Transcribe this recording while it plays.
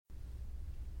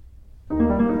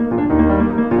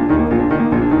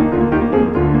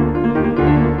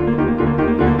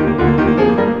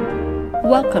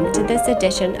Welcome to this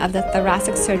edition of the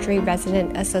Thoracic Surgery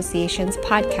Resident Association's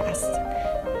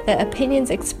podcast. The opinions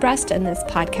expressed in this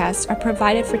podcast are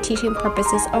provided for teaching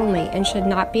purposes only and should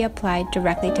not be applied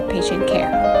directly to patient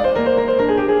care.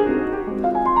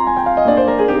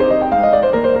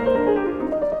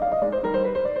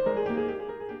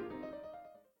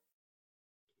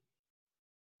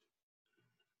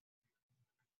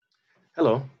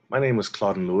 Hello, my name is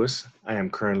Claudine Lewis. I am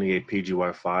currently a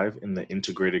PGY5 in the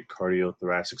Integrated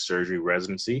Cardiothoracic Surgery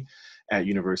Residency at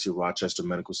University of Rochester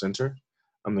Medical Center.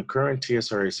 I'm the current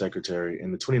TSRA Secretary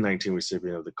and the 2019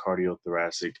 recipient of the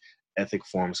Cardiothoracic Ethic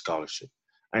Forum Scholarship.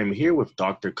 I am here with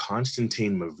Dr.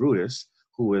 Konstantin Mavroudis,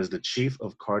 who is the Chief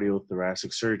of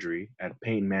Cardiothoracic Surgery at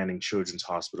Peyton Manning Children's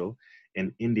Hospital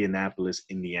in Indianapolis,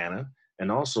 Indiana,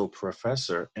 and also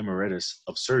Professor Emeritus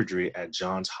of Surgery at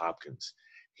Johns Hopkins.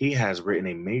 He has written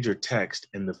a major text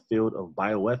in the field of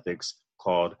bioethics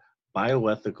called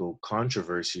Bioethical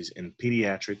Controversies in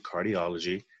Pediatric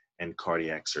Cardiology and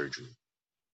Cardiac Surgery.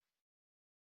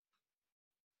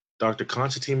 Dr.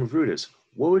 Konstantin Mavroudis,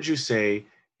 what would you say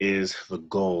is the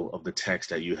goal of the text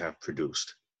that you have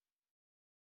produced?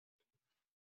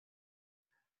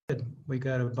 We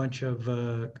got a bunch of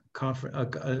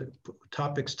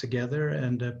topics together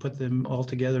and put them all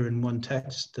together in one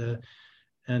text.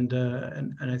 And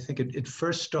I think it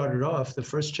first started off, the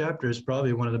first chapter is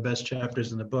probably one of the best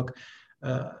chapters in the book.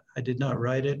 I did not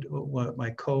write it.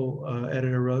 My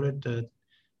co-editor wrote it,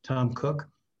 Tom Cook,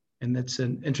 and it's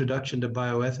an introduction to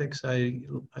bioethics.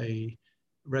 I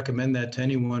recommend that to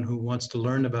anyone who wants to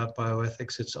learn about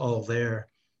bioethics. It's all there,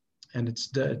 and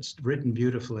it's written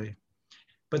beautifully.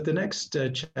 But the next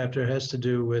chapter has to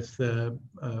do with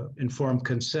informed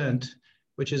consent,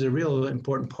 which is a real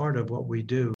important part of what we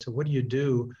do. So what do you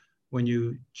do when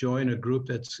you join a group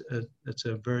that's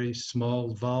a very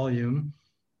small volume,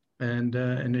 and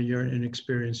you're an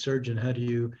experienced surgeon? How do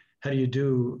you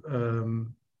do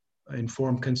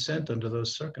informed consent under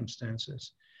those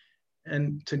circumstances?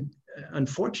 And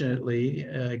unfortunately,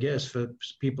 I guess for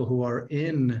people who are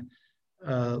in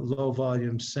low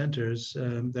volume centers,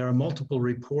 there are multiple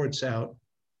reports out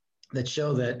that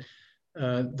show that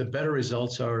the better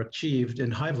results are achieved in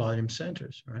high volume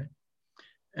centers, right?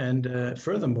 And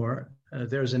furthermore,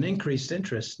 there's an increased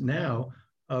interest now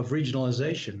of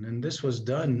regionalization. And this was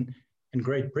done in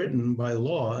Great Britain by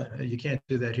law. You can't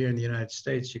do that here in the United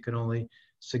States. You can only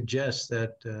suggest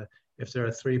that if there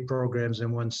are 3 programs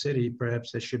in one city,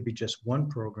 perhaps there should be just 1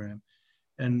 program.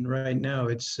 And right now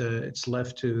it's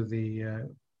left to the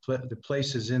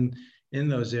places in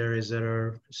those areas that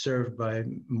are served by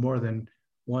more than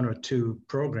 1 or 2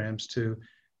 programs to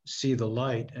see the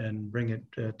light and bring it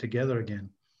together again.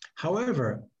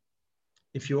 However,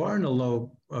 if you are in a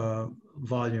low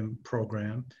volume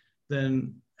program,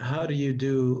 then how do you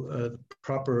do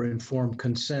proper informed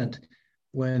consent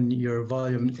when your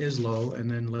volume is low, and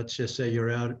then let's just say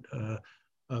you're out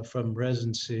from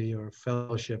residency or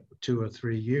fellowship 2 or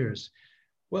 3 years?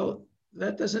 Well,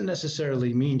 that doesn't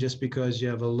necessarily mean just because you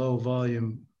have a low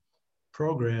volume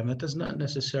program, that does not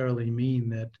necessarily mean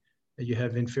that you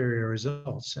have inferior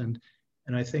results. And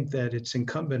I think that it's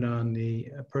incumbent on the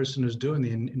person who's doing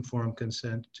the informed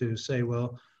consent to say,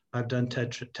 well, I've done 10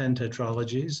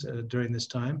 tetralogies during this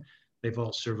time. They've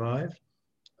all survived,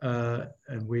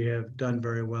 and we have done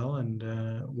very well. And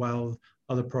while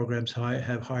other programs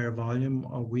have higher volume,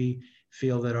 we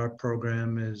feel that our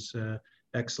program is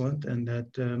excellent, and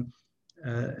that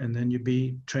and then you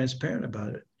be transparent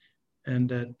about it. And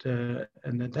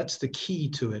that's the key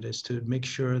to it, is to make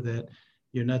sure that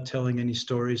you're not telling any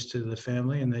stories to the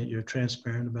family, and that you're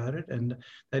transparent about it. And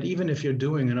that even if you're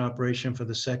doing an operation for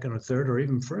the second or third or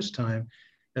even first time,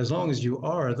 as long as you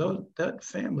are, that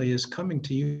family is coming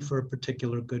to you for a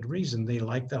particular good reason. They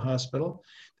like the hospital,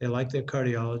 they like their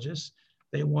cardiologist,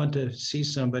 they want to see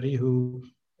somebody who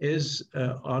is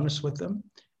honest with them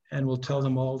and will tell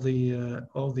them all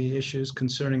the issues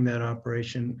concerning that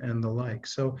operation and the like.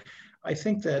 So I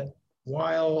think that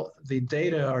while the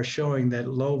data are showing that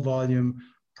low volume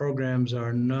programs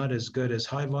are not as good as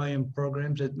high volume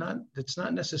programs, it's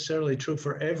not necessarily true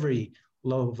for every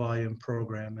low volume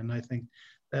program. And I think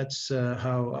that's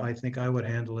how I think I would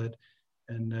handle it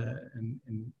and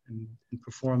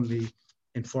perform the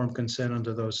informed consent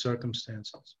under those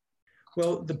circumstances.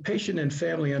 Well, the patient and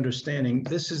family understanding,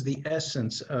 this is the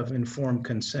essence of informed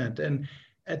consent. And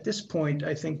at this point,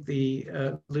 I think the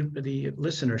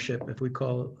listenership, if we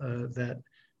call that,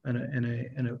 in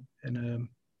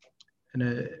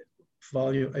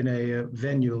a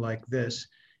venue like this,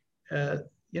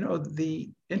 the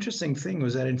interesting thing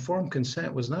was that informed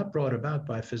consent was not brought about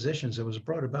by physicians. It was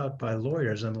brought about by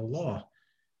lawyers and the law.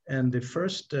 And the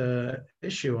first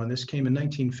issue on this came in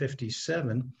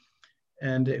 1957,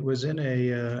 and it was in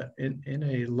a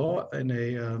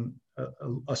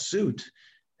suit,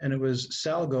 and it was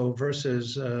Salgo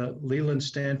versus Leland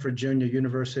Stanford Junior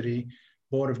University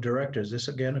Board of Directors. This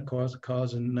again a cause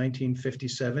in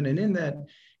 1957, and in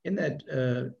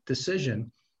that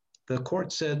decision, the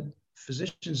court said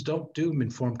physicians don't do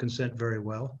informed consent very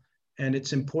well, and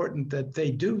it's important that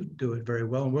they do it very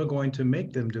well, and we're going to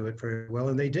make them do it very well,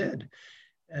 and they did.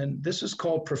 And this is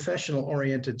called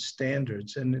professional-oriented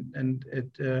standards, and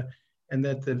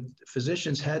that the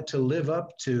physicians had to live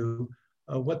up to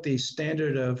what the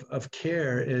standard of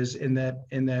care is in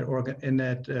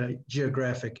that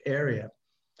geographic area,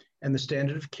 and the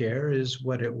standard of care is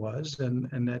what it was,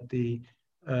 and that the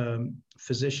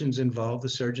physicians involved, the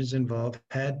surgeons involved,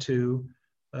 had to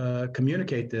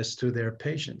communicate this to their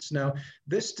patients. Now,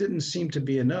 this didn't seem to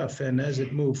be enough, and as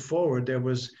it moved forward,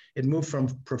 it moved from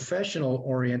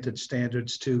professional-oriented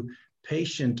standards to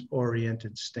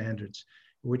patient-oriented standards,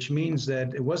 which means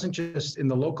that it wasn't just in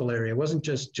the local area, it wasn't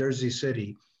just Jersey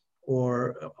City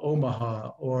or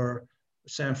Omaha or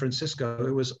San Francisco,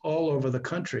 it was all over the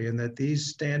country, and that these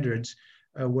standards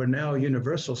were now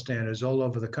universal standards all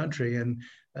over the country, and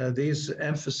these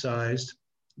emphasized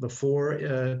the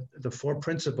four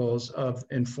principles of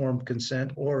informed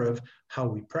consent, or of how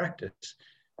we practice,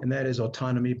 and that is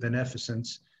autonomy,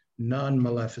 beneficence,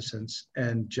 non-maleficence,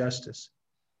 and justice.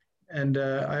 And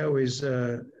I always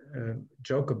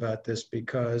joke about this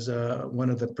because one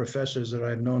of the professors that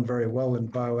I've known very well in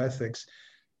bioethics,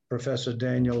 Professor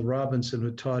Daniel Robinson,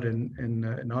 who taught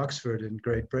in Oxford in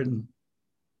Great Britain,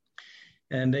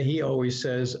 and he always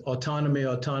says, autonomy,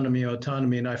 autonomy,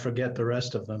 autonomy, and I forget the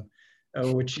rest of them,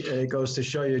 which goes to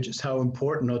show you just how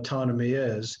important autonomy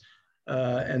is.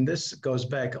 And this goes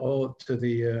back all to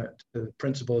the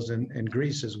principles in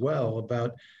Greece as well,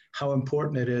 about how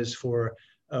important it is for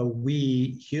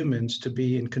we humans to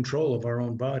be in control of our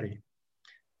own body.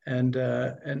 And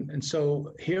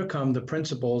so here come the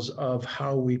principles of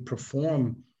how we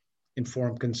perform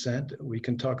informed consent. We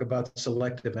can talk about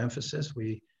selective emphasis.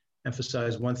 We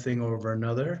emphasize one thing over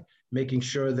another, making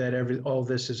sure that all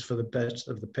this is for the best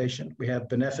of the patient. We have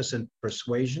beneficent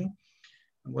persuasion.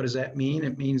 And what does that mean?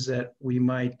 It means that we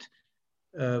might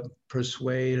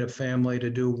persuade a family to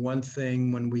do one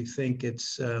thing when we think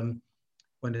it's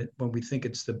when we think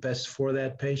it's the best for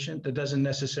that patient. That doesn't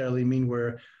necessarily mean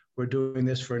we're doing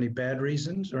this for any bad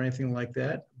reasons or anything like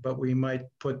that, but we might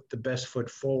put the best foot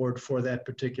forward for that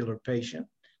particular patient.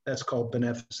 That's called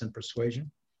beneficent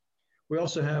persuasion. We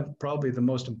also have probably the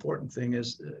most important thing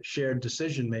is shared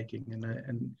decision-making,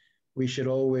 and we should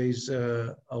always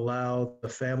allow the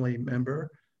family member,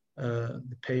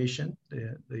 the patient,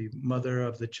 the mother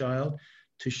of the child,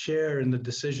 to share in the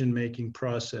decision-making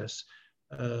process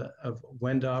of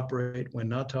when to operate, when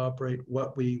not to operate,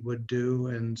 what we would do,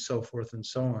 and so forth and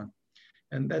so on.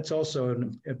 And that's also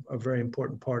a very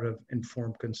important part of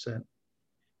informed consent.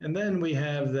 And then we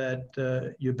have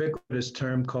that ubiquitous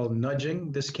term called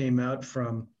nudging. This came out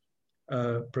from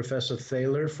Professor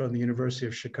Thaler from the University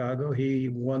of Chicago. He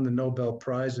won the Nobel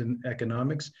Prize in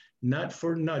economics, not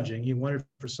for nudging, he won it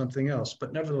for something else.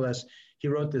 But nevertheless, he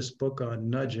wrote this book on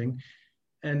nudging.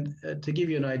 And to give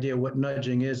you an idea what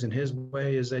nudging is in his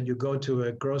way, is that you go to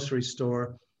a grocery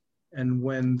store, and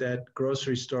when that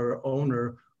grocery store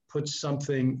owner puts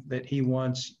something that he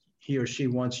or she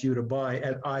wants you to buy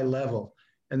at eye level,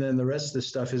 and then the rest of the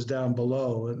stuff is down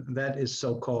below, and that is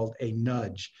so-called a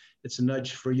nudge. It's a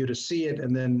nudge for you to see it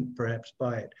and then perhaps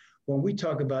buy it. When we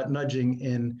talk about nudging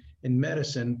in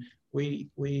medicine,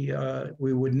 we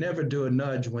would never do a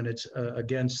nudge when it's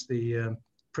against the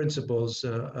principles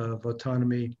of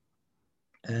autonomy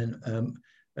and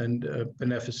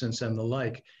beneficence and the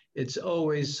like. It's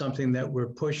always something that we're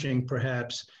pushing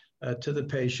perhaps to the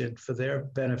patient for their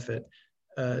benefit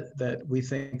that we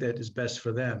think that is best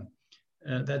for them.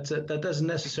 That doesn't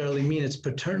necessarily mean it's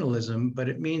paternalism, but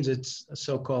it means it's a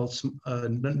so-called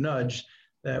nudge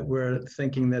that we're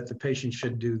thinking that the patient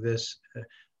should do this.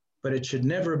 But it should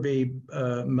never be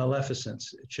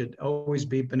maleficence. It should always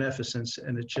be beneficence,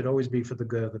 and it should always be for the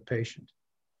good of the patient.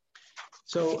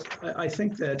 So I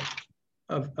think that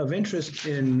of interest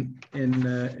in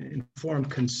informed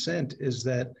consent is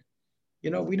that,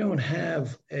 we don't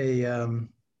have a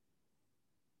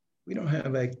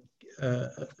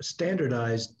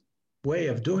standardized way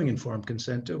of doing informed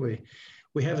consent, do we?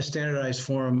 We have a standardized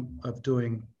form of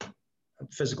doing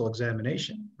physical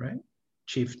examination, right?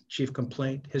 Chief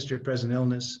complaint, history of present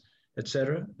illness, et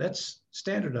cetera. That's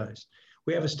standardized.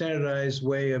 We have a standardized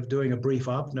way of doing a brief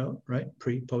op note, right?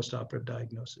 Post-operative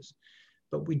diagnosis.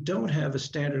 but we don't have a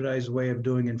standardized way of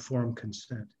doing informed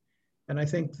consent. And I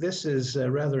think this is a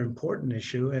rather important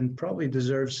issue and probably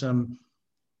deserves some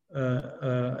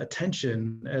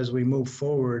attention as we move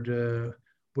forward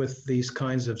with these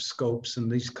kinds of scopes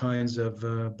and these kinds of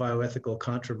bioethical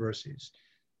controversies.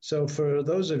 So for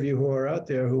those of you who are out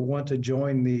there who want to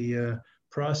join the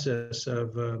process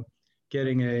of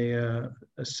getting a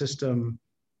system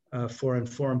for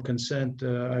informed consent,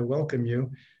 I welcome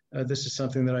you. This is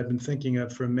something that I've been thinking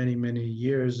of for many, many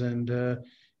years, and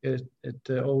it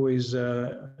always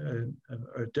a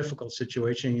difficult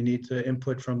situation. You need the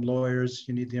input from lawyers,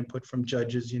 you need the input from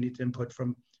judges, you need the input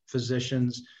from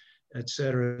physicians, et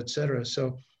cetera, et cetera.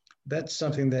 So that's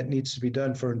something that needs to be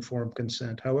done for informed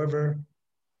consent. However,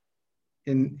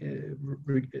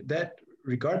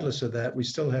 regardless of that, we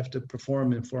still have to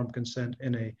perform informed consent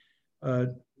in a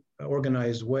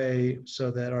organized way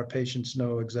so that our patients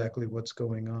know exactly what's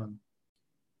going on.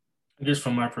 I guess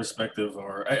from my perspective,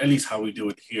 or at least how we do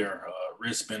it here,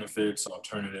 risk, benefits,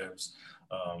 alternatives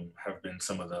have been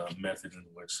some of the methods in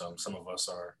which some of us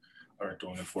are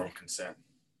doing informed consent.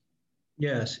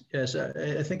 Yes.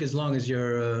 I think as long as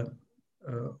you're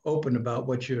open about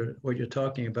what you're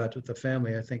talking about with the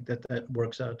family, I think that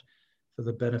works out for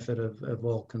the benefit of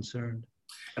all concerned.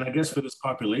 And I guess for this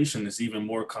population, it's even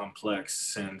more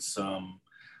complex since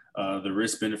the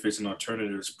risk, benefits, and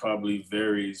alternatives probably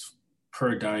varies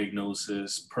per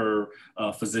diagnosis, per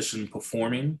physician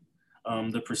performing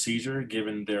the procedure,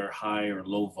 given their high or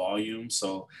low volume.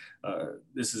 So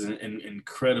this is an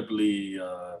incredibly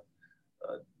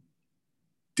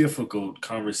difficult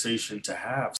conversation to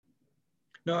have.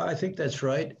 No, I think that's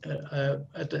right.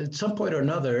 At some point or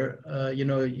another, a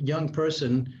young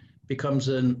person becomes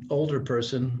an older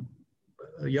person.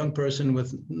 A young person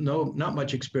with not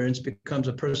much experience becomes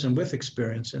a person with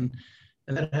experience, and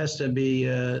that has to be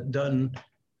done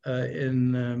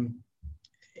in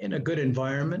a good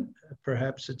environment.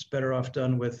 Perhaps it's better off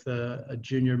done with a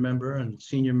junior member and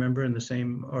senior member in the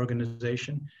same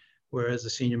organization, whereas the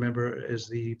senior member is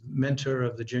the mentor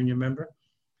of the junior member.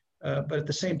 But at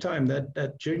the same time,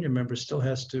 that junior member still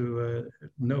has to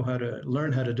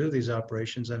learn how to do these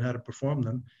operations and how to perform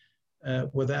them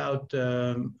without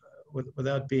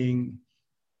being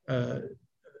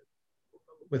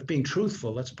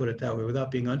truthful. Let's put it that way, without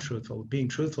being untruthful, being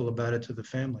truthful about it to the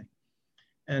family.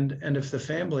 And if the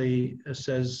family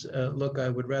says, "Look, I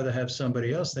would rather have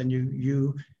somebody else," then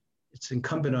it's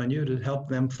incumbent on you to help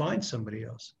them find somebody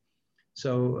else.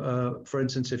 So, for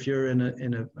instance, if you're in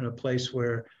a place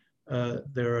where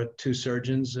there are two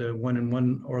surgeons, one in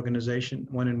one organization,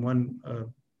 one in one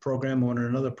program, one in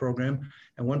another program,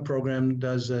 and one program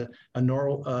does a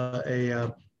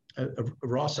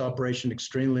Ross operation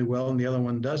extremely well, and the other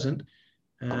one doesn't.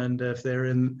 And if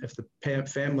the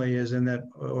family is in that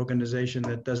organization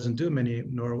that doesn't do any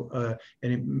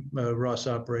Ross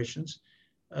operations,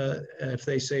 if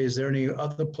they say, "Is there any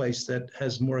other place that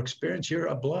has more experience?" you're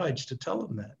obliged to tell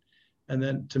them that. And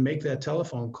then to make that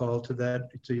telephone call to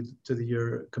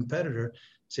your competitor,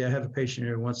 say, "I have a patient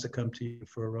here who wants to come to you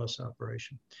for a Ross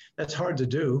operation." That's hard to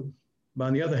do, but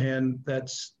on the other hand,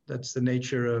 that's the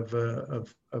nature of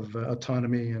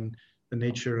autonomy and the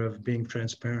nature of being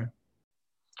transparent.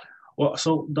 Well,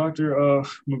 so Dr.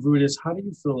 Mavroudis, how do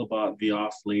you feel about the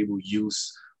off-label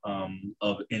use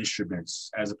of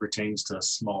instruments as it pertains to a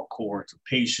small cohort of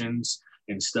patients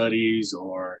in studies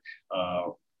or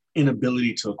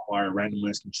inability to acquire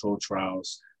randomized controlled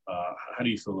trials? How do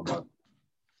you feel about it?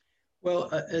 Well,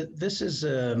 this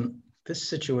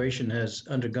situation has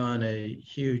undergone a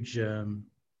huge, I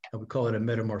would call it a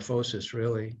metamorphosis,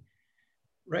 really.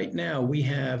 Right now, we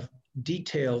have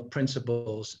detailed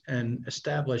principles and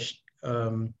established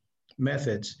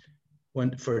methods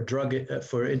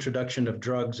for introduction of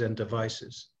drugs and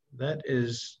devices. That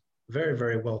is very,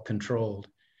 very well controlled.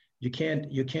 You can't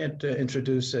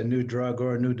introduce a new drug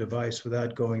or a new device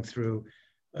without going through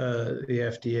the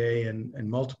FDA and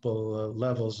multiple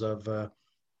levels of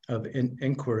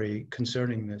inquiry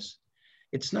concerning this.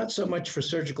 It's not so much for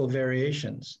surgical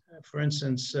variations. For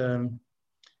instance,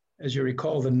 as you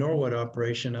recall, the Norwood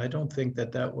operation, I don't think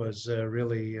that was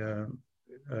really,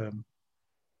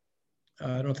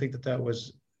 I don't think that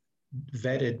was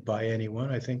vetted by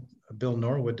anyone. I think Bill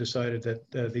Norwood decided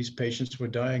that these patients were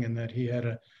dying and that he had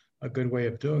a good way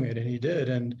of doing it, and he did.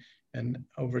 And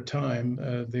over time,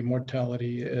 the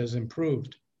mortality has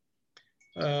improved.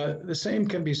 The same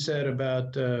can be said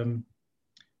about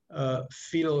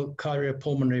fetal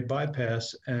cardiopulmonary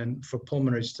bypass and for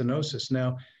pulmonary stenosis.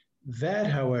 Now, that,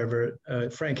 however,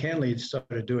 Frank Hanley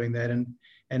started doing that, and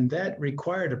And that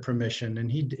required a permission, and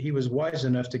he was wise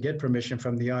enough to get permission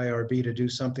from the IRB to do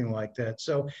something like that.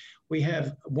 So we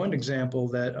have one example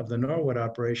that of the Norwood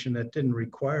operation that didn't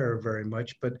require very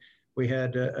much, but we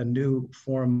had a new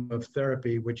form of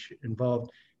therapy which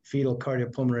involved fetal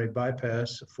cardiopulmonary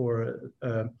bypass for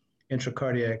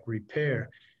intracardiac repair.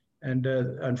 And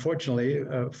unfortunately,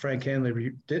 Frank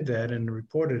Hanley did that and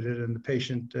reported it, and the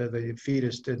patient, the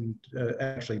fetus, didn't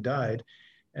actually died.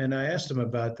 And I asked him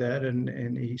about that,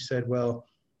 and he said, well,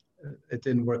 it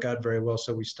didn't work out very well,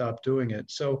 so we stopped doing it.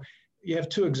 So you have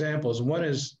two examples. One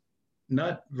is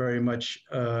not very much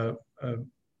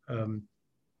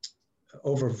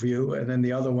overview, and then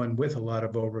the other one with a lot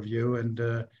of overview, and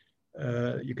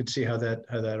you could see how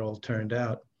that all turned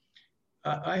out.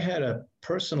 I had a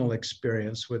personal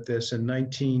experience with this in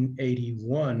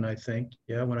 1981, I think,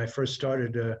 when I first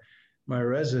started my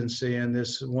residency, and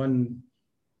this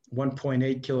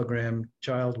 1.8 kilogram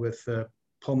child with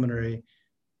pulmonary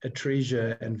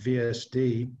atresia and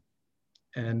VSD,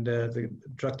 and the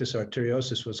ductus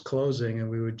arteriosus was closing, and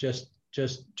we were just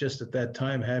at that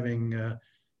time having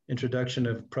introduction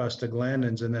of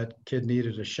prostaglandins, and that kid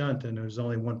needed a shunt, and it was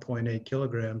only 1.8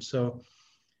 kilograms. So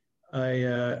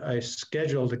I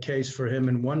scheduled a case for him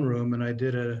in one room, and I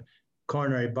did a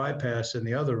coronary bypass in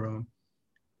the other room.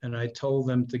 And I told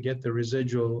them to get the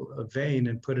residual vein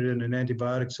and put it in an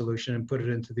antibiotic solution and put it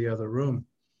into the other room.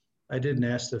 I didn't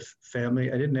ask the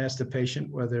family, I didn't ask the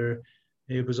patient whether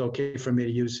it was okay for me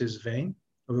to use his vein.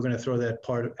 We were going to throw that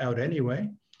part out anyway.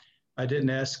 I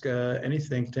didn't ask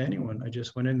anything to anyone. I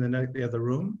just went in the other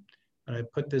room, and I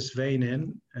put this vein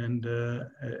in, and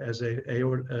as a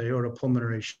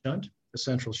aortopulmonary shunt, a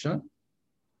central shunt.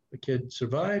 The kid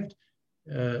survived.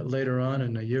 Later on,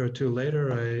 and a year or two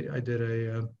later, I did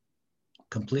a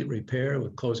complete repair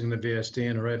with closing the VSD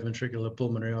and a right ventricular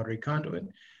pulmonary artery conduit.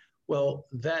 Well,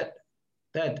 that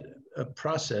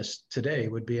process today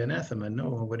would be anathema. No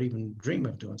one would even dream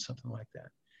of doing something like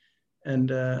that.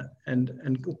 And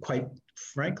quite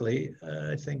frankly,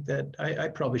 I think that I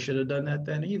probably should have done that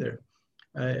then either.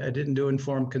 I didn't do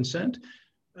informed consent.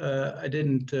 I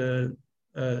didn't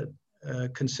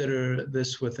consider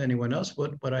this with anyone else,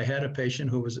 but I had a patient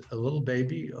who was a little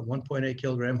baby, a 1.8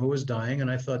 kilogram, who was dying,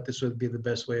 and I thought this would be the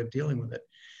best way of dealing with it.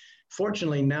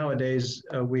 Fortunately, nowadays,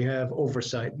 we have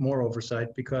more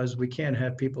oversight, because we can't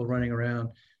have people running around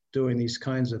doing these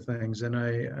kinds of things. And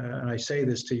I say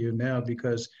this to you now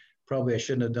because probably I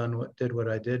shouldn't have did what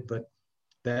I did, but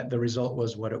that the result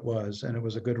was what it was, and it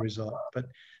was a good result. But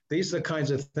these are the kinds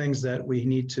of things that we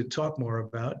need to talk more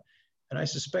about. And I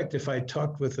suspect if I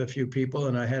talked with a few people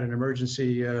and I had an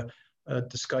emergency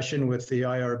discussion with the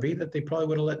IRB, that they probably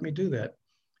would have let me do that.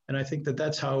 And I think that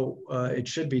that's how it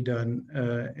should be done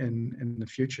in the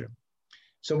future.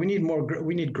 So we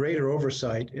need greater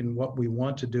oversight in what we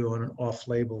want to do on an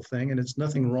off-label thing. And it's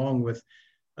nothing wrong with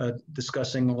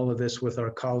discussing all of this with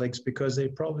our colleagues, because they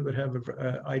probably would have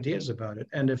ideas about it.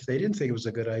 And if they didn't think it was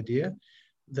a good idea,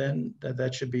 then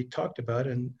that should be talked about,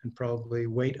 and probably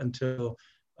wait until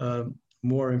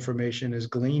more information is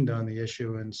gleaned on the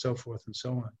issue, and so forth and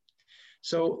so on.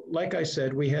 So, like I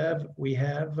said, we have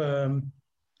an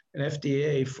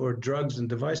FDA for drugs and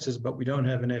devices, but we don't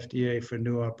have an FDA for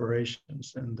new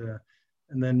operations. And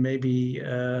then maybe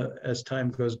as time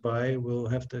goes by, we'll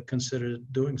have to consider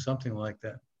doing something like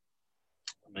that.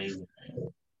 Amazing.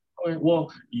 All right,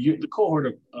 well, the cohort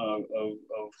of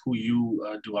who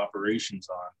you do operations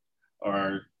on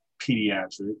are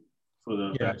pediatric for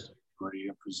the vast majority,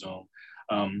 I presume.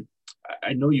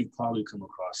 I know you've probably come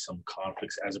across some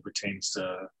conflicts as it pertains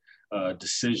to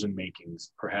decision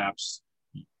makings. Perhaps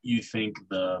you think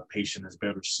the patient is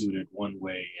better suited one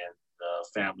way and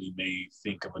the family may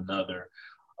think of another,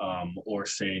 or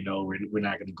say, no, we're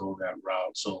not going to go that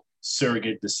route. So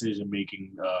surrogate decision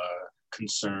making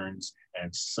concerns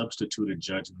and substituted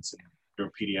judgments in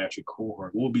your pediatric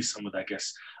cohort. What will be some of, I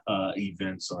guess,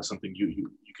 events or something you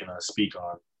can speak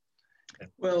on?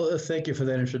 Well, thank you for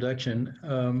that introduction,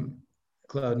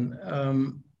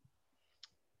 Claudin.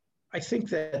 I think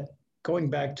that going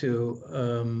back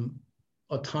to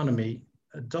autonomy,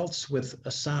 adults with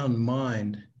a sound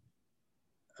mind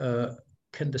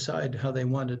can decide how they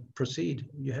want to proceed.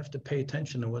 You have to pay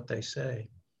attention to what they say.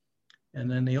 And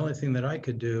then the only thing that I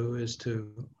could do is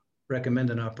to recommend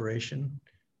an operation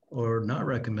or not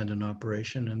recommend an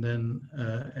operation, and then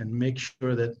and make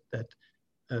sure that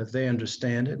they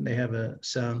understand it and they have a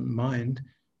sound mind,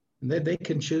 and they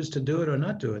can choose to do it or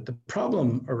not do it. The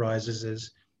problem arises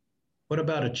is, what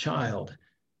about a child?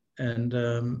 And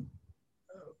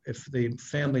if the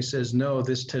family says, no,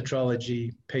 this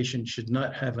tetralogy patient should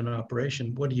not have an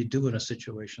operation, what do you do in a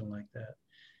situation like that?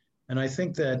 And I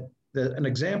think that an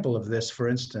example of this, for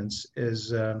instance,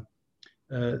 is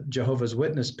Jehovah's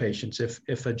Witness patients.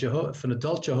 If an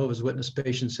adult Jehovah's Witness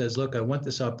patient says, look, I want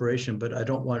this operation, but I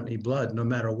don't want any blood, no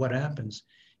matter what happens,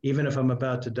 even if I'm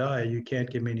about to die, you can't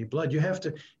give me any blood.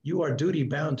 You are duty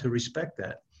bound to respect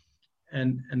that.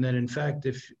 And then in fact,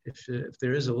 if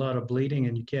there is a lot of bleeding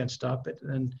and you can't stop it,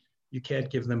 then you can't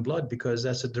give them blood because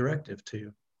that's a directive to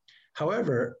you.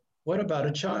 However, what about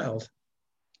a child?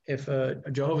 If a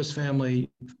Jehovah's family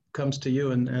comes to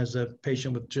you and as a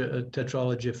patient with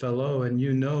tetralogy FLO, and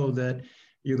you know that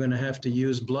you're going to have to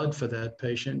use blood for that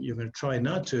patient, you're going to try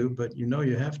not to, but you know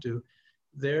you have to,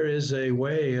 there is a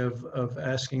way of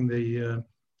asking the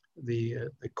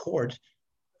court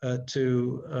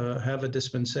to have a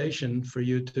dispensation for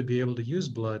you to be able to use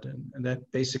blood. And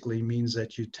that basically means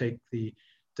that you take the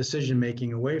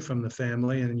decision-making away from the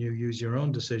family and you use your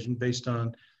own decision based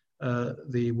on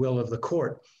the will of the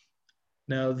court.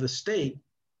 Now, the state,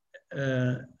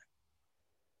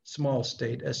 small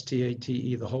state,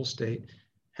 S-T-A-T-E, the whole state,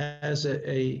 has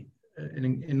an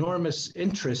enormous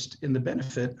interest in the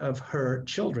benefit of her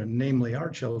children, namely our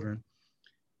children.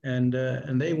 And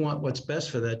they want what's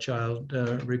best for that child,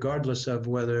 regardless of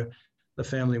whether the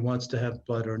family wants to have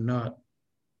blood or not.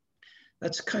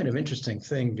 That's a kind of interesting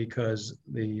thing because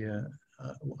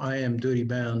I am duty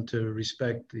bound to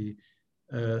respect the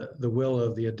will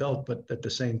of the adult, but at the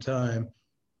same time,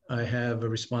 I have a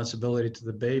responsibility to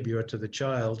the baby or to the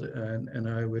child, and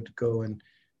I would go and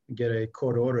get a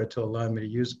court order to allow me to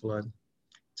use blood.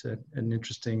 It's an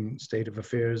interesting state of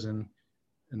affairs, and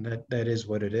that is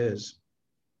what it is.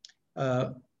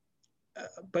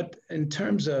 But in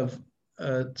terms of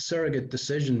surrogate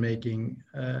decision-making,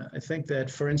 I think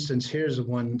that, for instance, here's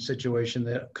one situation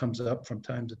that comes up from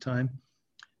time to time.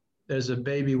 There's a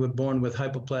baby born with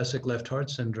hypoplastic left heart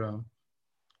syndrome,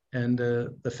 and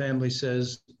the family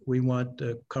says, we want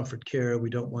comfort care. We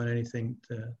don't want anything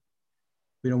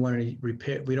we don't want any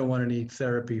repair. We don't want any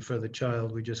therapy for the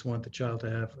child. We just want the child to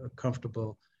have a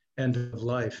comfortable end of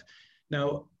life.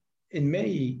 Now, in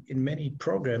many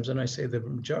programs, and I say the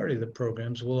majority of the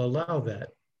programs will allow that,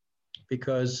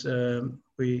 because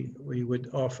we would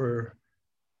offer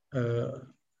a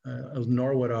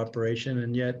Norwood operation,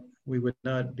 and yet we would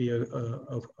not be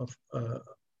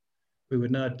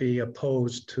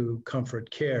opposed to comfort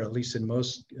care, at least in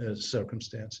most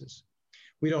circumstances.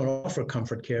 We don't offer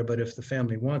comfort care, but if the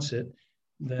family wants it,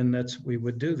 then we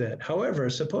would do that. However,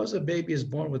 suppose a baby is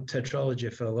born with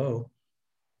tetralogy FLO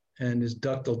and is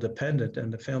ductal dependent,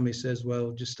 and the family says, well,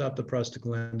 just stop the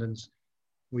prostaglandins.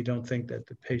 We don't think that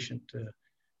the patient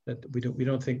we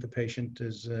don't think the patient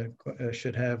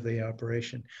should have the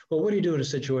operation. Well, what do you do in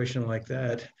a situation like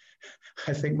that?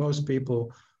 I think most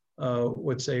people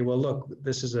would say, well, look,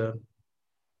 this is a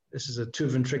two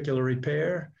ventricular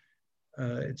repair.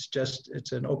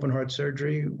 It's an open heart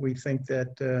surgery. We think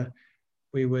that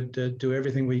we would do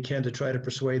everything we can to try to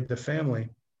persuade the family.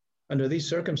 Under these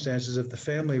circumstances, if the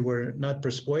family were not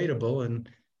persuadable, and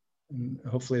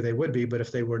hopefully they would be, but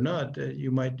if they were not,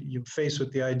 you're faced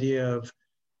with the idea of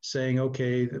saying,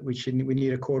 okay, that we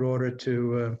need a court order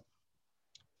to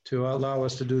allow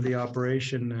us to do the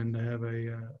operation and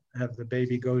have the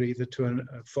baby go either to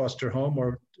a foster home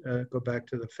or go back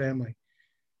to the family.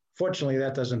 Fortunately,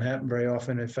 that doesn't happen very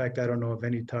often. In fact, I don't know of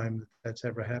any time that's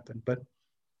ever happened, but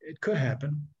it could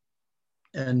happen.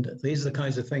 And these are the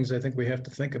kinds of things I think we have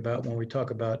to think about when we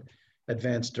talk about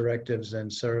advanced directives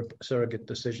and surrogate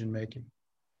decision-making.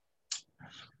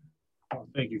 Well,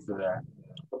 thank you for that.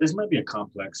 This might be a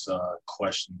complex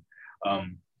question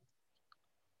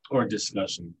or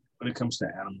discussion when it comes to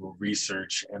animal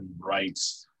research and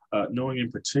rights, knowing in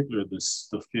particular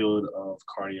the field of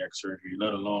cardiac surgery,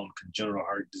 let alone congenital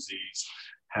heart disease,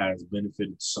 has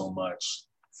benefited so much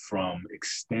from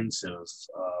extensive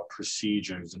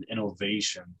procedures and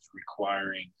innovations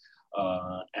requiring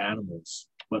animals.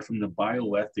 But from the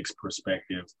bioethics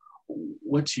perspective,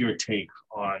 what's your take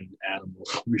on animal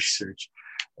research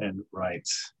and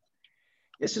rights?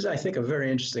 This is, I think, a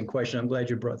very interesting question. I'm glad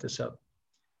you brought this up.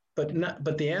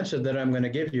 But the answer that I'm going to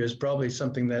give you is probably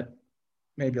something that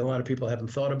maybe a lot of people haven't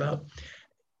thought about.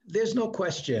 There's no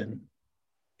question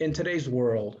in today's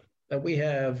world that we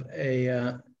have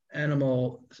a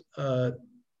animal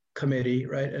committee,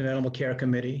 right? An animal care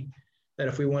committee, that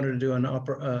if we wanted to do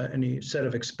any set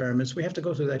of experiments, we have to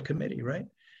go through that committee, right?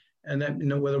 And that,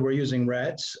 whether we're using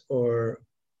rats or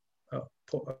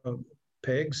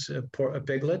pigs,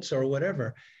 piglets, or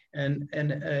whatever, and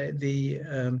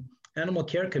the animal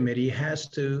care committee has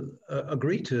to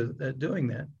agree to doing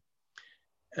that.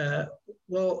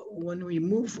 Well, when we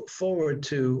move forward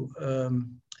to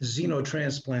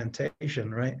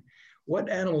xenotransplantation, right? what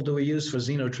animal do we use for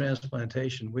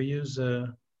xenotransplantation? We use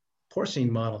a porcine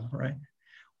model, right?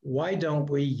 Why don't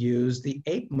we use the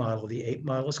ape model? The ape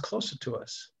model is closer to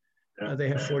us. They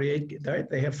have 48, right?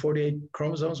 They have 48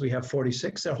 chromosomes. We have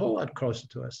 46. They're a whole lot closer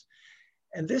to us.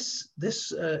 And this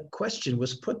question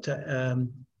was put to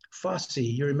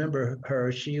Fossey. You remember her?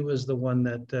 She was the one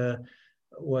that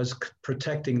was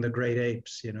protecting the great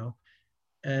apes, you know.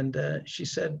 And she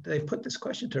said, they put this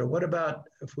question to her, what about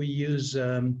if we use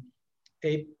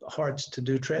ape hearts to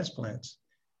do transplants?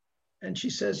 And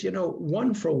she says, you know,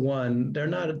 one for one, there are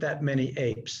not that many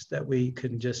apes that we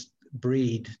can just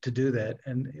breed to do that.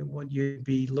 And what you'd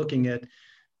be looking at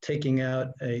taking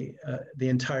out the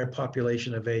entire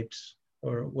population of apes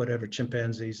or whatever,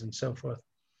 chimpanzees and so forth.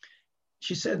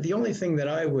 She said, the only thing that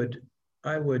I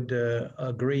would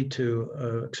agree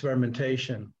to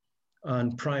experimentation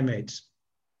on primates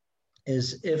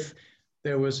is if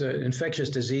there was an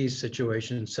infectious disease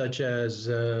situation, such as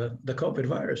the COVID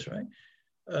virus, right?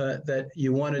 That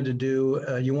you wanted to do,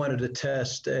 you wanted to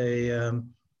test a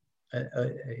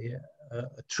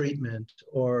treatment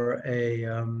or a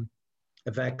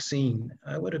vaccine.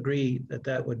 I would agree that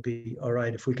that would be all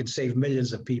right if we could save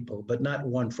millions of people, but not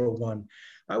one for one.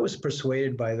 I was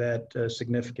persuaded by that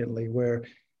significantly, where,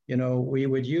 you know, we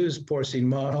would use porcine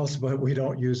models, but we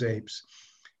don't use apes.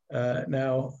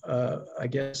 Now, I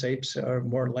guess apes are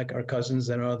more like our cousins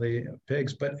than are the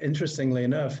pigs. But interestingly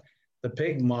enough, the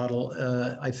pig model,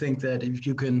 I think that if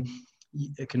you can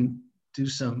do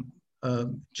some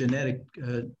genetic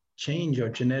change or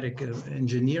genetic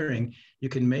engineering, you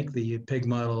can make the pig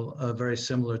model very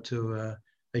similar to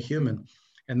a human.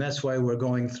 And that's why we're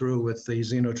going through with the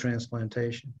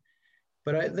xenotransplantation.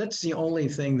 But that's the only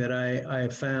thing that I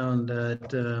found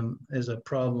that is a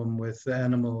problem with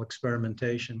animal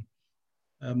experimentation.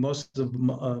 Most of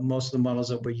the models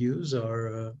that we use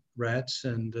are rats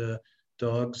and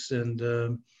dogs and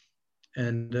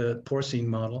porcine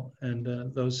model, and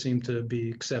those seem to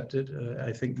be accepted.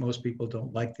 I think most people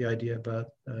don't like the idea about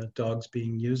dogs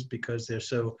being used because they're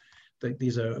so,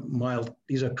 these are mild,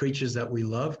 these are creatures that we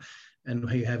love and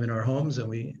we have in our homes, and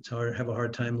we have a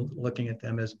hard time looking at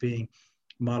them as being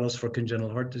models for congenital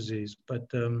heart disease. But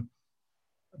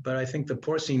I think the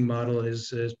porcine model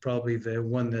is probably the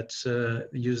one that's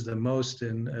used the most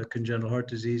in congenital heart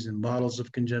disease and models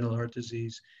of congenital heart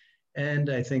disease.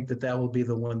 And I think that will be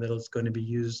the one that is going to be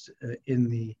used in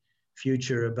the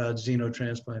future about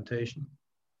xenotransplantation.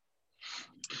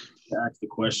 To ask the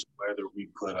question whether we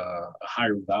put a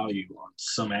higher value on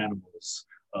some animals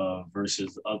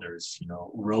versus others, you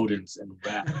know, rodents and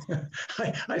rats.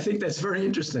 I think that's very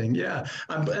interesting. Yeah,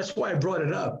 that's why I brought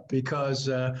it up, because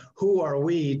who are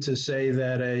we to say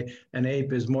that an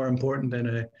ape is more important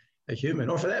than a human,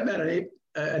 or for that matter,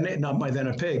 an ape, not than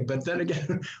a pig. But then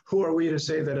again, who are we to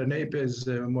say that an ape is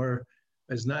or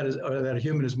that a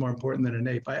human is more important than an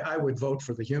ape? I would vote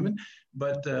for the human,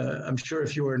 but I'm sure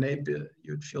if you were an ape,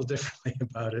 you'd feel differently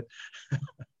about it.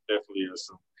 Definitely is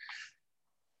some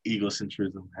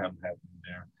egocentrism happening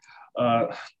there.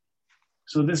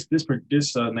 So this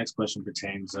next question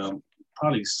pertains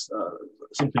probably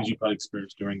some things you probably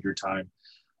experienced during your time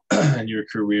in your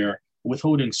career.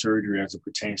 Withholding surgery as it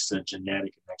pertains to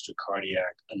genetic and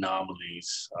extracardiac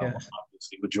anomalies.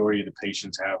 Obviously, majority of the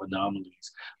patients have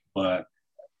anomalies, but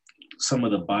some of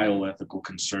the bioethical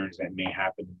concerns that may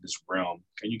happen in this realm.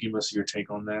 Can you give us your take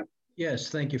on that? Yes,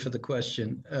 thank you for the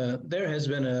question. There has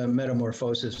been a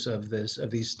metamorphosis of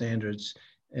these standards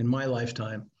in my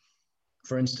lifetime.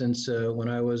 For instance, when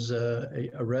I was a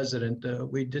resident,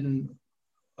 we didn't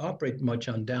operate much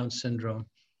on Down syndrome.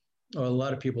 Well, a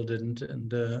lot of people didn't, and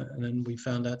then we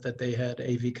found out that they had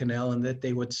AV canal and that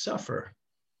they would suffer.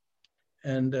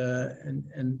 And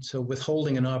so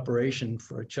withholding an operation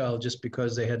for a child just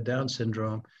because they had Down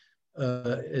syndrome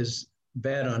is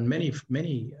bad on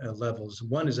many levels.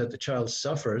 One is that the child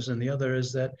suffers, and the other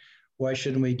is that why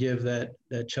shouldn't we give that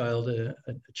child a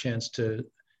chance to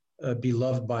be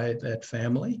loved by that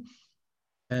family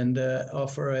and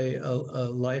offer a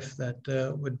life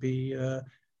that would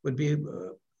be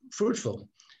fruitful.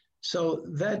 So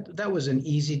that was an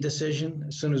easy decision.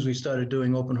 As soon as we started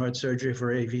doing open heart surgery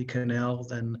for AV canal,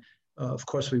 then of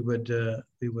course we would do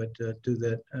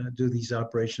these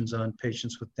operations on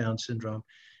patients with Down syndrome.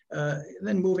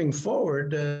 Then moving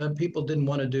forward, people didn't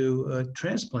want to do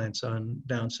transplants on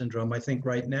Down syndrome. I think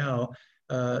right now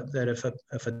that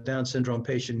if a Down syndrome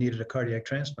patient needed a cardiac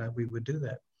transplant, we would do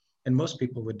that, and most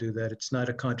people would do that. It's not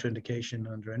a contraindication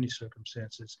under any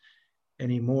circumstances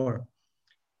anymore.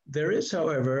 There is,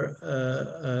 however,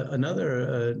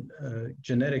 another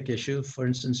genetic issue, for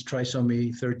instance,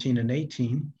 trisomy 13 and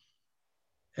 18.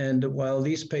 And while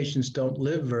these patients don't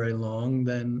live very long,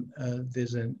 then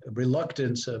there's a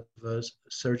reluctance of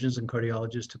surgeons and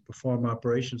cardiologists to perform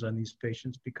operations on these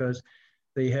patients because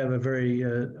they have a very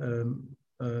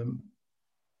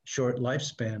short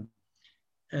lifespan.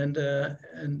 And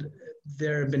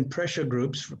there have been pressure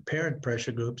groups, parent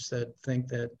pressure groups, that think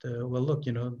that, well, look,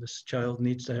 this child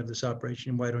needs to have this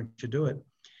operation. Why don't you do it?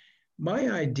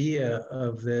 My idea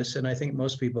of this, and I think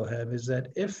most people have, is that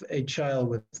if a child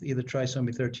with either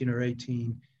trisomy 13 or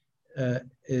 18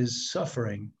 is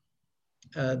suffering,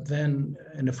 then,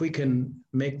 and if we can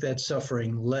make that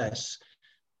suffering less,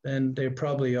 then there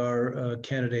probably are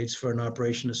candidates for an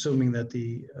operation, assuming that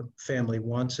the family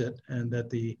wants it and that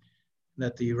the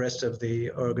rest of the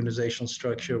organizational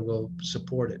structure will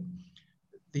support it.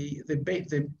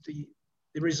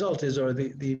 The result is, or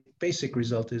the basic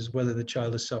result is, whether the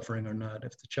child is suffering or not.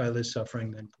 If the child is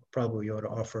suffering, then probably you ought to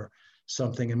offer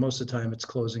something. And most of the time it's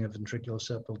closing a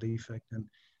ventriculoseptal defect. And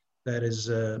that is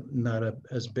not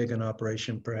as big an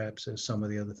operation perhaps as some of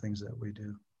the other things that we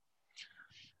do.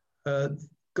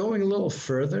 Going a little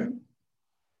further,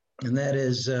 and that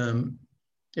is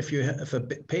if a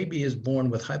baby is born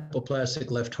with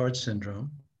hypoplastic left heart syndrome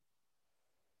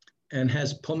and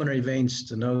has pulmonary vein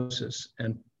stenosis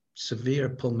and severe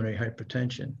pulmonary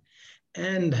hypertension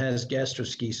and has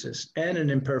gastroschisis and an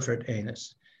imperfect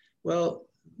anus. Well,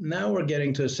 now we're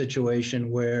getting to a situation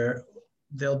where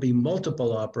there'll be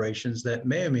multiple operations that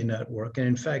may or may not work. And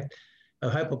in fact, a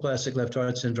hypoplastic left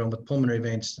heart syndrome with pulmonary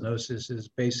vein stenosis is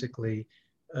basically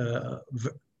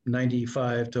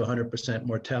 95 to 100%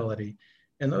 mortality.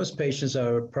 And those patients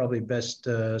are probably best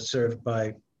served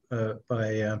by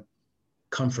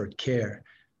comfort care.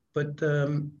 But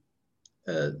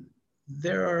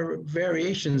there are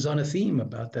variations on a theme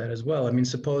about that as well. I mean,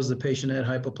 suppose the patient had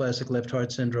hypoplastic left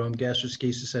heart syndrome,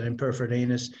 gastroschisis, and imperfect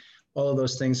anus. All of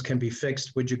those things can be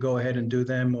fixed. Would you go ahead and do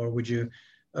them, or would you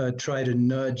try to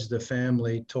nudge the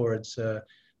family towards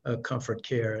comfort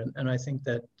care? And I think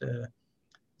that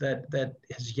that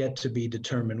has yet to be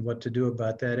determined what to do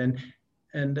about that.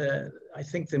 And I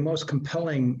think the most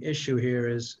compelling issue here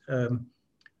is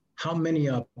how many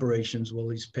operations will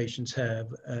these patients have,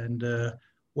 and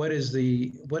what is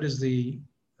the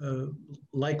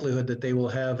likelihood that they will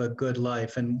have a good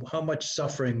life, and how much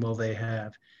suffering will they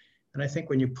have? And I think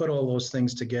when you put all those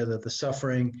things together, the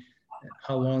suffering,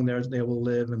 how long they will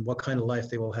live, and what kind of life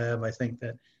they will have, I think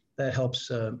that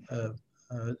helps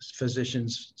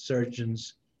physicians,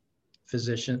 surgeons,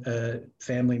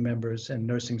 family members, and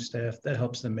nursing staff. That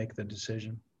helps them make the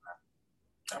decision.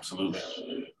 Absolutely.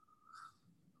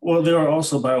 Well, there are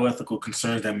also bioethical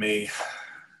concerns that may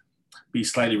be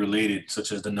slightly related,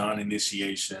 such as the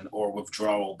non-initiation or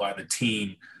withdrawal by the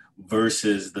team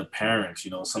versus the parents.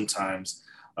 Sometimes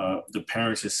the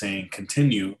parents is saying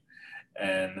continue,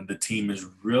 and the team is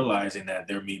realizing that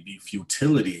there may be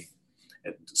futility.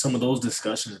 Some of those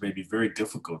discussions may be very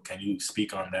difficult. Can you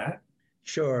speak on that?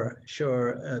 Sure.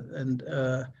 And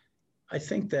I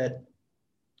think that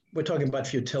we're talking about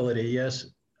futility, yes,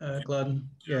 Gladden?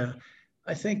 Yeah.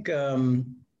 I think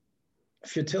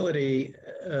futility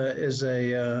is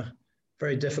a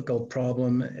very difficult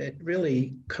problem. It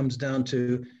really comes down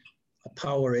to a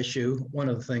power issue. One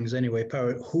of the things anyway,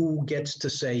 power, who gets to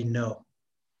say no?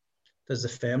 Does the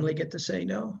family get to say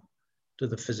no? Do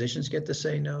the physicians get to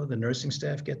say no? The nursing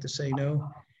staff get to say no?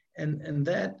 And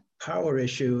that power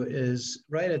issue is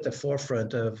right at the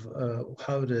forefront of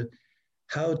how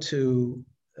to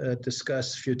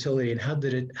discuss futility, and how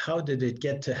did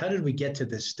we get to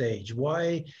this stage?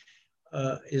 Why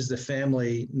is the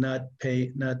family why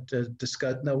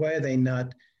are they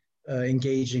not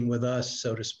engaging with us,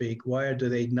 so to speak? Why do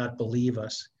they not believe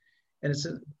us? And it's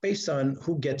based on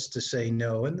who gets to say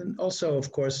no. And then also,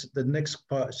 of course, the next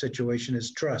situation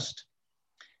is trust.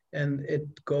 And it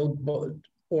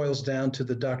boils down to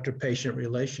the doctor-patient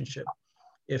relationship.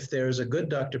 If there's a good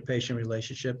doctor-patient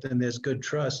relationship, then there's good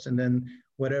trust. And then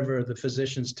whatever the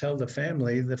physicians tell the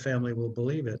family will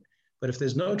believe it. But if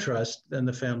there's no trust, then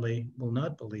the family will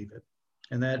not believe it.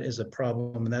 And that is a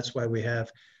problem. And that's why we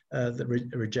have the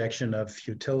rejection of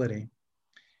futility.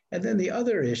 And then the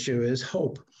other issue is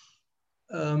hope.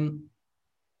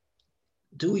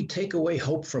 Do we take away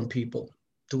hope from people?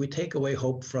 Do we take away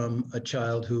hope from a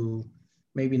child who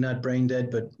maybe not brain dead,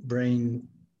 but brain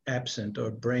absent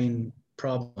or brain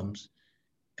problems?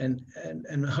 And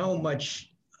how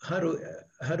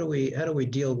do we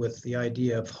deal with the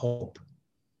idea of hope?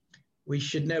 We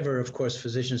should never, of course,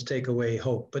 physicians take away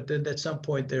hope, but then at some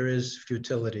point there is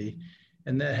futility,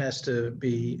 and that has to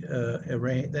be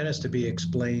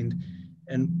explained.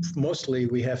 And mostly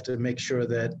we have to make sure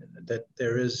that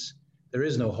there is there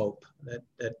is no hope,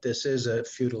 that this is a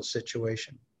futile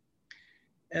situation.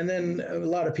 And then a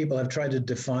lot of people have tried to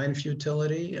define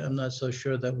futility. I'm not so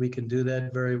sure that we can do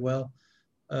that very well.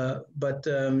 But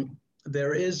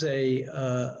there is a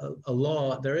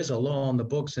law. There is a law on the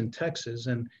books in Texas,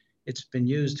 and it's been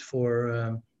used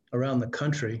for around the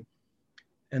country.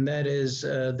 And that is,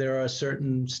 there are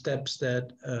certain steps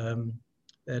that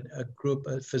that a group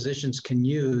of physicians can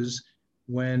use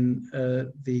when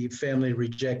the family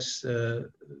rejects the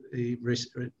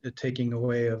taking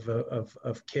away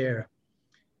of care.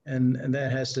 And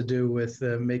that has to do with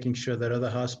making sure that other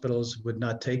hospitals would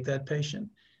not take that patient,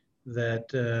 that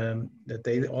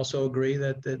they also agree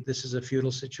that this is a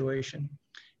futile situation,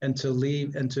 and to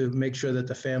leave and to make sure that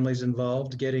the family's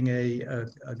involved, getting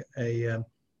a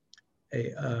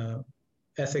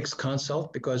ethics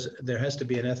consult, because there has to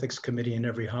be an ethics committee in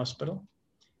every hospital.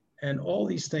 And all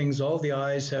these things, all the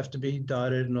I's have to be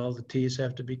dotted and all the T's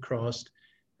have to be crossed.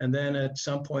 And then at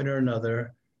some point or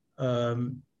another,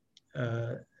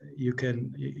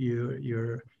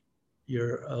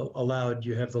 you're allowed,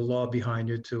 you have the law behind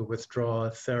you to withdraw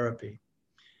therapy.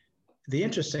 The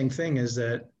interesting thing is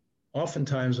that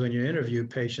oftentimes when you interview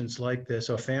patients like this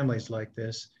or families like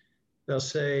this, they'll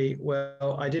say,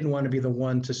 well, I didn't want to be the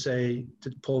one to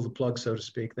pull the plug, so to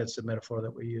speak. That's the metaphor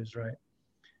that we use, right?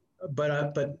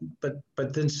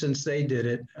 But then since they did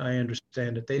it, I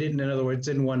understand it. They didn't, in other words,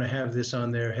 didn't want to have this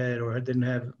on their head, or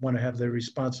didn't want to have the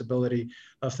responsibility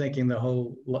of thinking their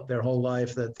whole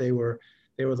life that they were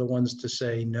the ones to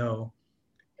say no,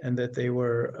 and that they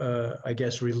were, I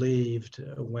guess, relieved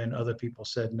when other people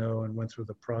said no and went through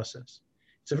the process.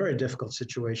 It's a very difficult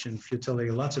situation,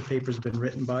 futility. Lots of papers have been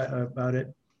written about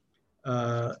it,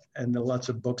 and lots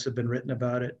of books have been written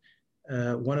about it.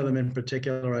 One of them in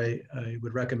particular, I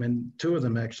would recommend, two of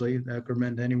them actually, I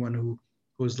recommend anyone who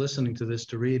is listening to this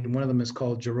to read. And one of them is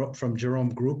called, from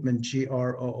Jerome Groopman,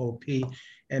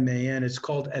 Groopman. It's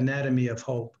called Anatomy of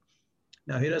Hope.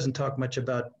 Now, he doesn't talk much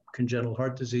about congenital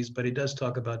heart disease, but he does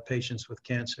talk about patients with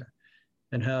cancer,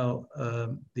 and how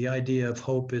the idea of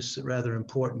hope is rather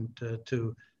important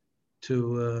to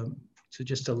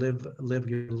just to live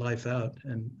your life out,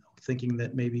 and thinking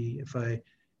that maybe if I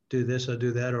do this, I'll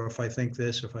do that, or if I think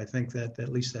this, or if I think that, at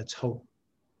least that's hope.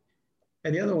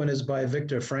 And the other one is by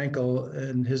Viktor Frankl,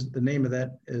 and the name of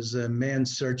that is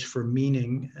Man's Search for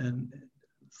Meaning. And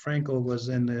Frankl was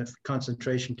in the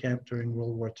concentration camp during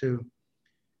World War II.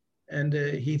 And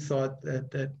he thought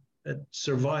that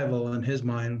survival in his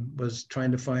mind was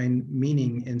trying to find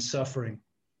meaning in suffering.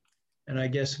 And I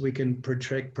guess we can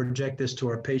project this to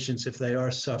our patients if they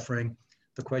are suffering.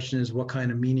 The question is, what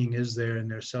kind of meaning is there in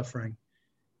their suffering?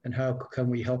 And how can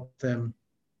we help them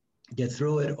get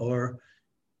through it? Or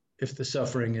if the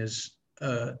suffering is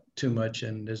too much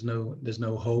and there's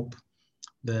no hope,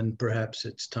 then perhaps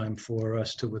it's time for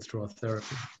us to withdraw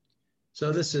therapy. So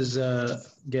this is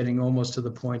getting almost to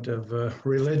the point of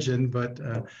religion, but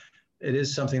it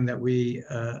is something that we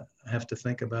have to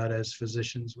think about as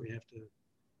physicians. We have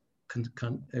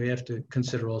to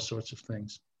consider all sorts of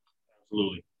things.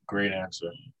 Absolutely. Great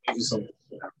answer. Thank you so much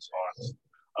for that response.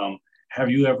 Have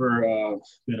you ever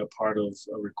been a part of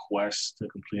a request to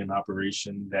complete an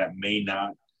operation that may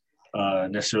not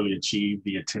necessarily achieve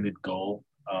the intended goal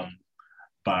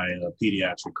by a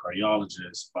pediatric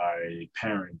cardiologist, by a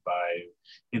parent, by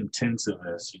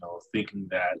intensivists, thinking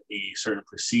that a certain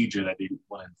procedure that they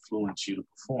want to influence you to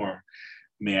perform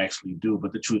may actually do,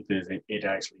 but the truth is it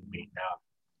actually may not?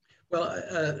 Well,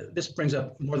 this brings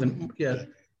up more than,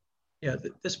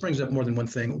 this brings up more than one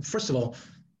thing. First of all,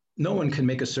 no one can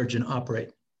make a surgeon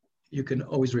operate. You can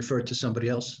always refer to somebody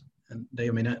else, and they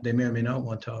may or may not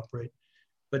want to operate.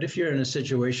 But if you're in a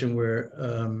situation where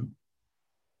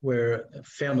a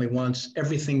family wants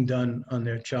everything done on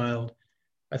their child,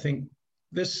 I think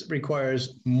this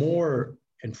requires more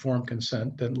informed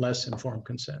consent than less informed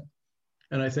consent.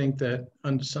 And I think that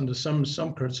under some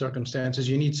circumstances,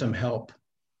 you need some help.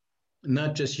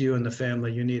 Not just you and the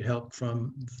family, you need help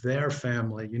from their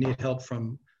family. You need help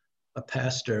from a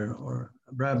pastor or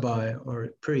a rabbi or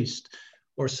a priest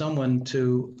or someone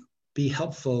to be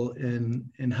helpful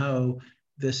in how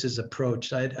this is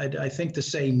approached. I think to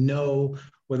say no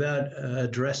without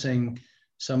addressing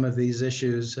some of these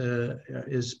issues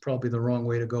is probably the wrong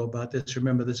way to go about this.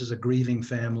 Remember, this is a grieving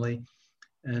family,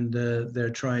 and they're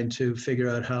trying to figure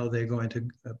out how they're going to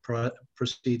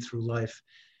proceed through life.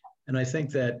 And I think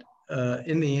that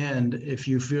in the end, if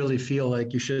you really feel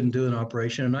like you shouldn't do an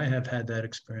operation, and I have had that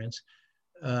experience,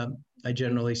 I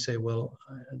generally say, well,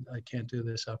 I can't do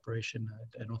this operation.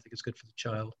 I don't think it's good for the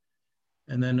child.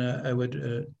 and then I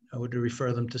would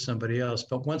refer them to somebody else.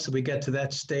 But once we get to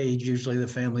that stage, usually the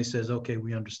family says, "Okay,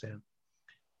 we understand,"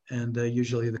 and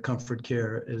usually the comfort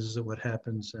care is what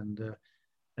happens,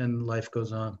 and life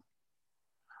goes on.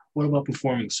 What about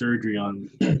performing surgery on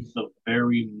the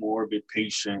very morbid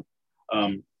patient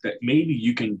that maybe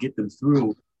you can get them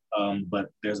through,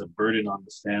 but there's a burden on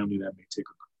the family that may take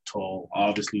a toll?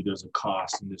 Obviously, there's a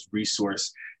cost in this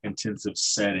resource-intensive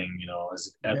setting.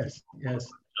 As yes.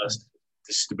 Just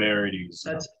disparities.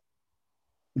 That's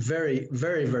very,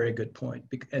 very, very good point.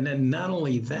 And then not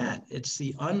only that, it's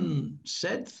the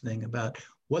unsaid thing about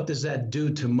what does that do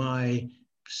to my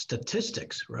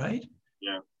statistics, right?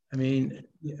 Yeah. I mean,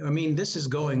 this is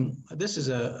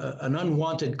an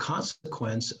unwanted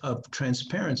consequence of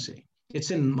transparency.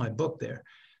 It's in my book there.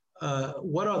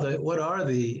 What are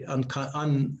the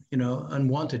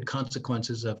unwanted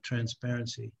consequences of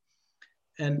transparency?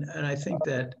 And I think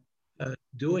that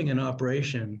doing an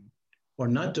operation or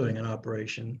not doing an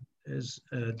operation is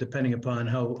depending upon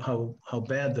how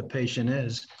bad the patient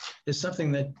is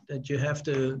something that you have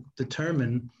to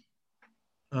determine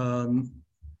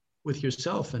with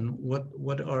yourself. And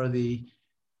what are the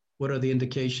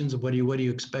indications of what do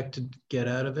you expect to get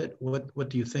out of it? What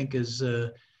do you think is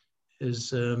the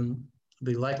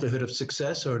likelihood of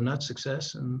success or not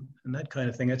success, and that kind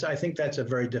of thing. I think that's a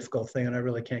very difficult thing, and I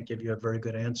really can't give you a very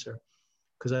good answer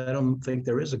because I don't think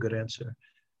there is a good answer.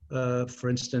 For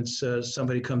instance,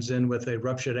 somebody comes in with a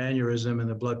ruptured aneurysm and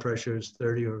the blood pressure is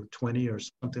 30 or 20 or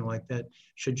something like that.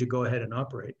 Should you go ahead and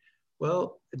operate?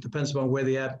 Well, it depends upon where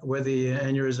the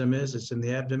aneurysm is. It's in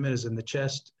the abdomen, it's in the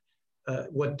chest.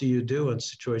 What do you do in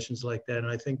situations like that?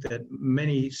 And I think that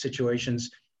many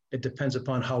situations, it depends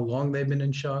upon how long they've been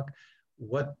in shock,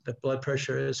 what the blood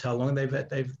pressure is, how long they've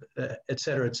et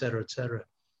cetera, et cetera, et cetera.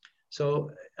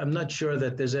 So I'm not sure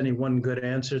that there's any one good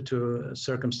answer to a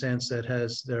circumstance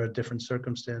there are different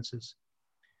circumstances.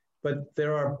 But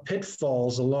there are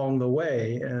pitfalls along the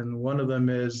way, and one of them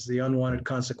is the unwanted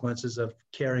consequences of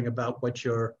caring about what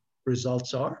your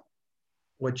results are,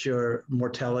 what your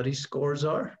mortality scores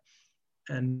are,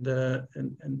 and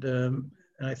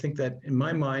I think that in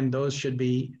my mind that should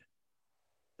be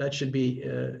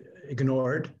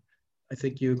ignored. I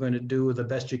think you're going to do the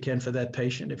best you can for that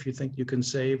patient. If you think you can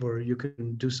save or you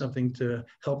can do something to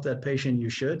help that patient, you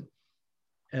should.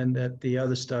 And that the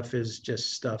other stuff is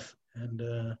just stuff. And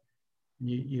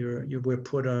we're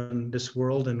put on this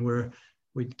world, and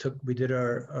we did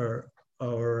our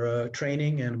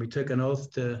training, and we took an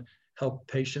oath to help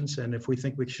patients. And if we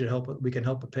think we can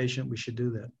help a patient, we should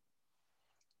do that.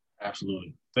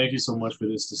 Absolutely. Thank you so much for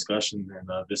this discussion and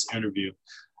this interview.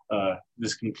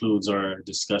 This concludes our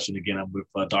discussion. Again, I'm with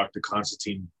Dr.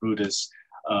 Constantine Brutus,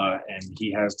 and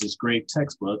he has this great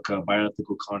textbook,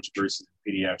 Bioethical Controversies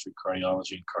in Pediatric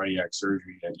Cardiology and Cardiac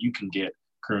Surgery, that you can get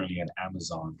currently on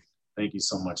Amazon. Thank you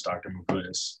so much, Dr.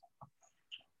 Brutus.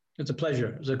 It's a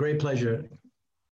pleasure. It's a great pleasure.